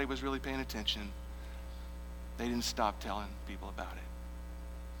and nobody was really paying attention, they didn't stop telling people about it.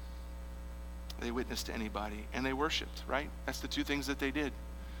 They witnessed to anybody, and they worshiped, right? That's the two things that they did.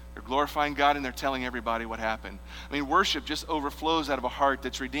 They're glorifying God, and they're telling everybody what happened. I mean, worship just overflows out of a heart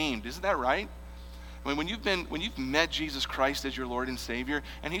that's redeemed. Isn't that right? I mean, when you've met Jesus Christ as your Lord and Savior,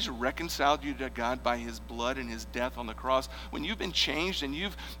 and He's reconciled you to God by His blood and His death on the cross, when you've been changed and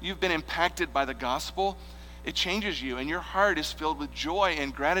you've been impacted by the gospel, it changes you, and your heart is filled with joy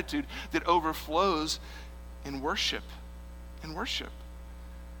and gratitude that overflows in worship. In worship.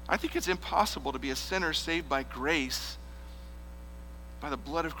 I think it's impossible to be a sinner saved by grace, by the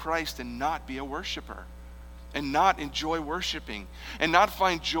blood of Christ, and not be a worshiper, and not enjoy worshiping, and not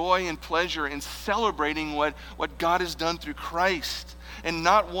find joy and pleasure in celebrating what God has done through Christ, and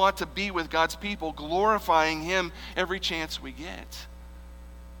not want to be with God's people, glorifying Him every chance we get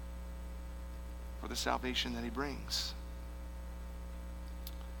for the salvation that He brings.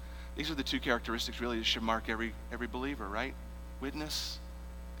 These are the two characteristics really that should mark every believer, right? Witness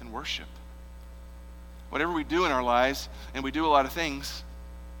and worship. Whatever we do in our lives, and we do a lot of things,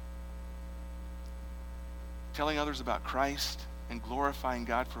 telling others about Christ and glorifying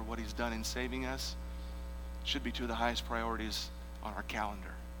God for what He's done in saving us should be two of the highest priorities on our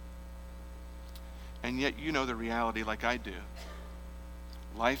calendar. And yet you know the reality like I do.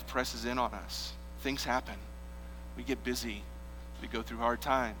 Life presses in on us. Things happen. We get busy. We go through hard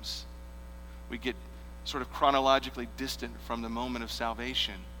times. We get sort of chronologically distant from the moment of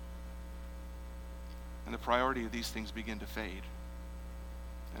salvation. And the priority of these things begin to fade.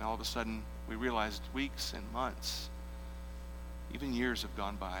 And all of a sudden, we realize weeks and months, even years have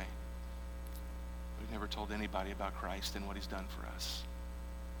gone by. We've never told anybody about Christ and what he's done for us.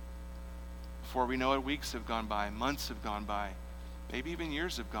 Before we know it, weeks have gone by, months have gone by, maybe even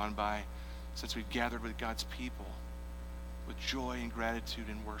years have gone by since we've gathered with God's people with joy and gratitude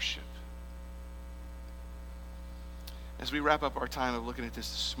and worship. As we wrap up our time of looking at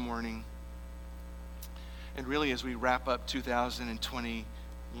this morning, and really as we wrap up 2021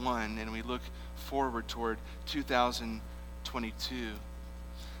 and we look forward toward 2022,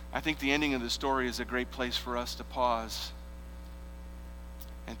 I think the ending of the story is a great place for us to pause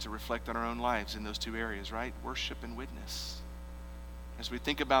and to reflect on our own lives in those two areas, right? Worship and witness. As we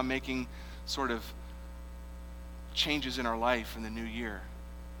think about making sort of changes in our life in the new year,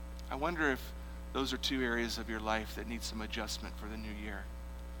 I wonder if those are two areas of your life that need some adjustment for the new year.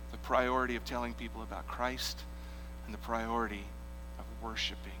 The priority of telling people about Christ and the priority of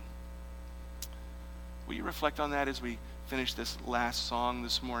worshiping. Will you reflect on that as we finish this last song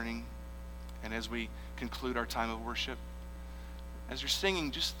this morning and as we conclude our time of worship? As you're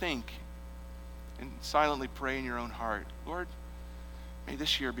singing, just think and silently pray in your own heart, Lord, may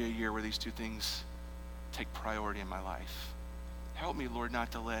this year be a year where these two things take priority in my life. Help me, Lord,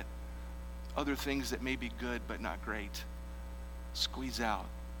 not to let other things that may be good but not great squeeze out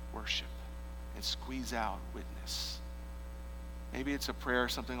worship and squeeze out witness. Maybe it's a prayer,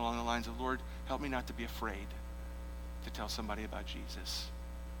 something along the lines of, Lord, help me not to be afraid to tell somebody about Jesus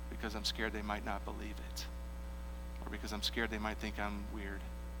because I'm scared they might not believe it, or because I'm scared they might think I'm weird.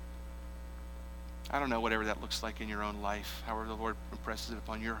 I don't know, whatever that looks like in your own life, however the Lord impresses it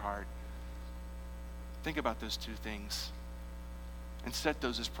upon your heart. Think about those two things and set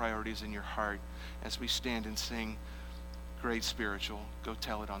those as priorities in your heart as we stand and sing Great Spiritual, Go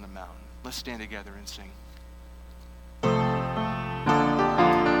Tell It on the Mountain. Let's stand together and sing.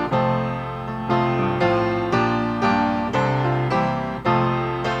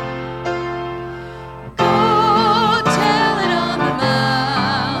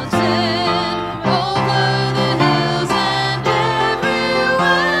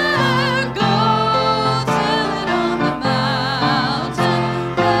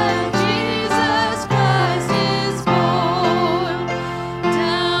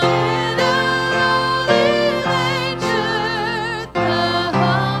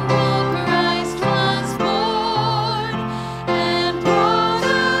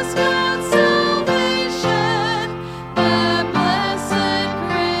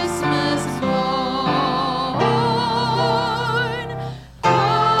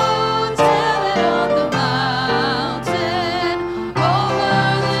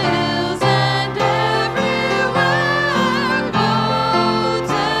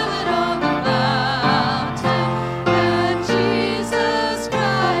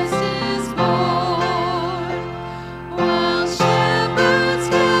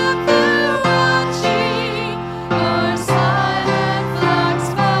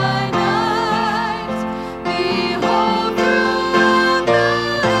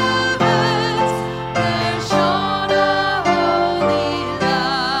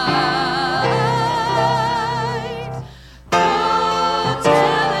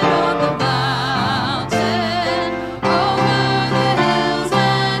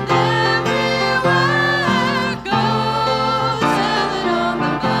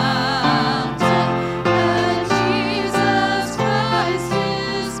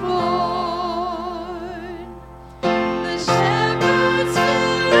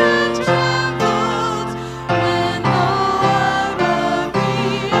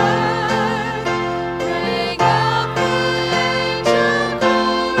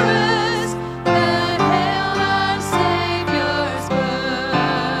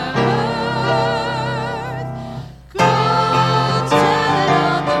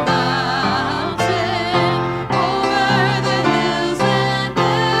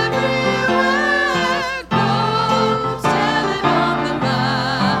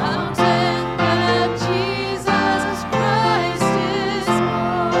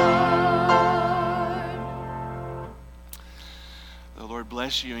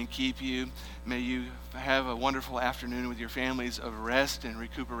 You and keep you. May you have a wonderful afternoon with your families of rest and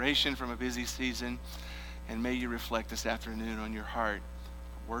recuperation from a busy season. And may you reflect this afternoon on your heart,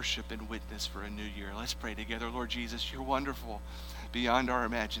 worship and witness for a new year. Let's pray together. Lord Jesus, you're wonderful beyond our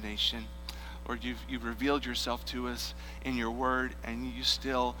imagination. Lord, you've revealed yourself to us in your word, and you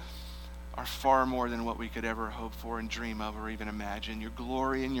still are far more than what we could ever hope for and dream of or even imagine. Your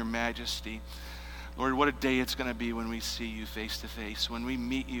glory and your majesty. Lord, what a day it's going to be when we see you face to face, when we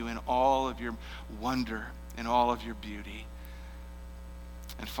meet you in all of your wonder and all of your beauty,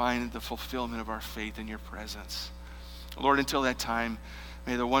 and find the fulfillment of our faith in your presence. Lord, until that time,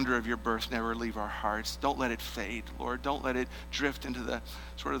 may the wonder of your birth never leave our hearts. Don't let it fade, Lord. Don't let it drift into the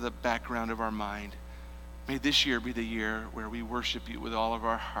sort of the background of our mind. May this year be the year where we worship you with all of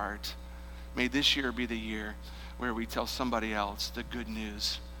our heart. May this year be the year where we tell somebody else the good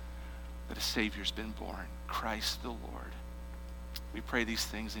news that a Savior's been born, Christ the Lord. We pray these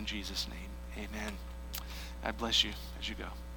things in Jesus' name. Amen. God bless you as you go.